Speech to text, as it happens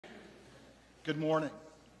Good morning.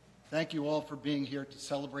 Thank you all for being here to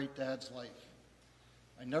celebrate Dad's life.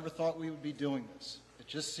 I never thought we would be doing this. It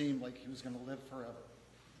just seemed like he was going to live forever.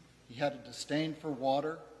 He had a disdain for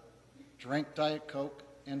water, drank Diet Coke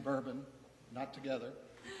and bourbon, not together,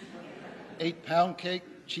 ate pound cake,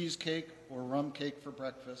 cheesecake, or rum cake for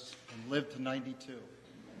breakfast, and lived to 92.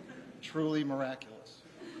 Truly miraculous.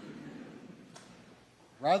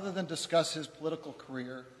 Rather than discuss his political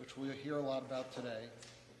career, which we'll hear a lot about today,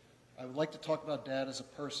 I would like to talk about Dad as a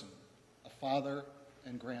person, a father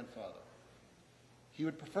and grandfather. He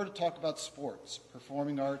would prefer to talk about sports,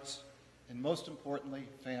 performing arts, and most importantly,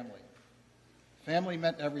 family. Family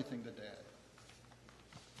meant everything to Dad.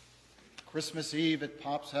 Christmas Eve at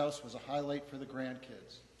Pop's house was a highlight for the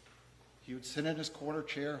grandkids. He would sit in his corner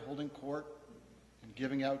chair holding court and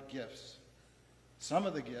giving out gifts. Some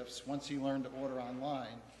of the gifts, once he learned to order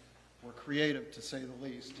online, were creative to say the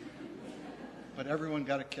least, but everyone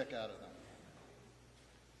got a kick out of them.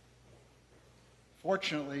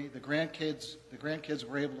 Fortunately, the grandkids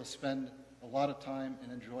were able to spend a lot of time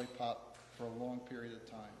and enjoy Pop for a long period of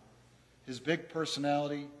time. His big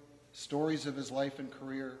personality, stories of his life and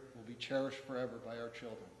career will be cherished forever by our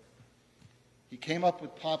children. He came up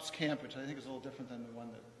with Pop's Camp, which I think is a little different than the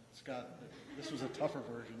one that Scott, this was a tougher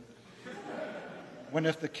version. When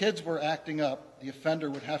if the kids were acting up, the offender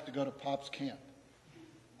would have to go to Pop's Camp.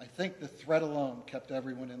 I think the threat alone kept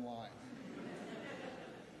everyone in line.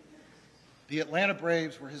 The Atlanta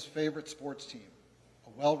Braves were his favorite sports team,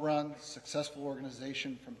 a well-run, successful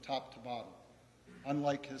organization from top to bottom,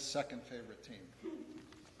 unlike his second favorite team.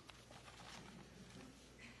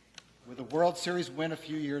 With a World Series win a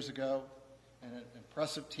few years ago and an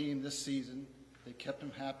impressive team this season, they kept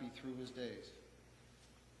him happy through his days.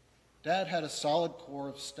 Dad had a solid core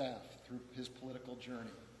of staff through his political journey,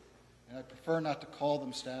 and I prefer not to call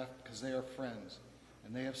them staff because they are friends,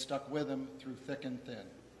 and they have stuck with him through thick and thin.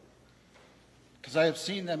 Because I have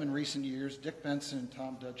seen them in recent years, Dick Benson and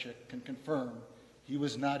Tom Dutchick can confirm he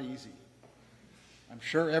was not easy. I'm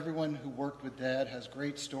sure everyone who worked with Dad has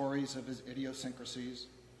great stories of his idiosyncrasies.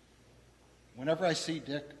 Whenever I see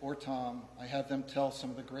Dick or Tom, I have them tell some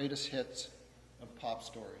of the greatest hits of Pop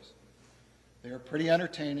stories. They are pretty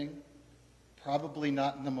entertaining, probably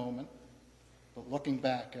not in the moment, but looking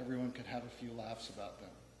back, everyone could have a few laughs about them.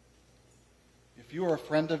 If you are a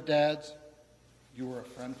friend of Dad's, you are a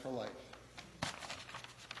friend for life.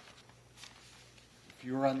 If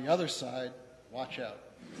you are on the other side, watch out.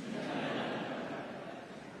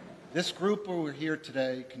 This group who are here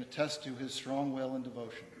today can attest to his strong will and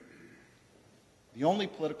devotion. The only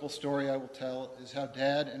political story I will tell is how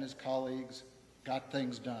Dad and his colleagues got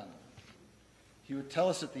things done. He would tell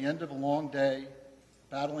us at the end of a long day,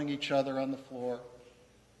 battling each other on the floor,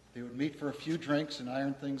 they would meet for a few drinks and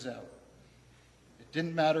iron things out. It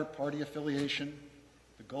didn't matter party affiliation.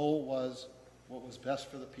 The goal was what was best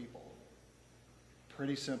for the people.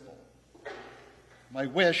 Pretty simple. My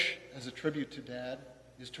wish, as a tribute to Dad,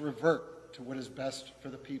 is to revert to what is best for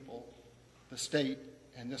the people, the state,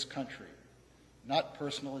 and this country, not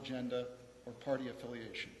personal agenda or party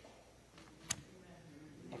affiliation.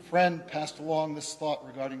 A friend passed along this thought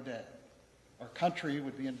regarding Dad. Our country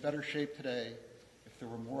would be in better shape today if there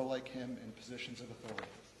were more like him in positions of authority.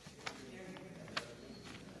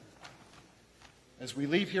 As we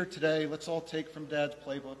leave here today, let's all take from Dad's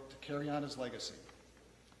playbook to carry on his legacy.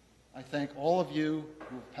 I thank all of you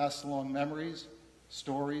who have passed along memories,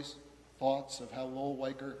 stories, thoughts of how Lowell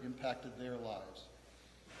Weicker impacted their lives.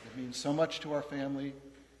 It means so much to our family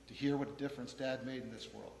to hear what a difference Dad made in this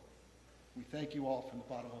world. We thank you all from the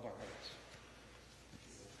bottom of our hearts.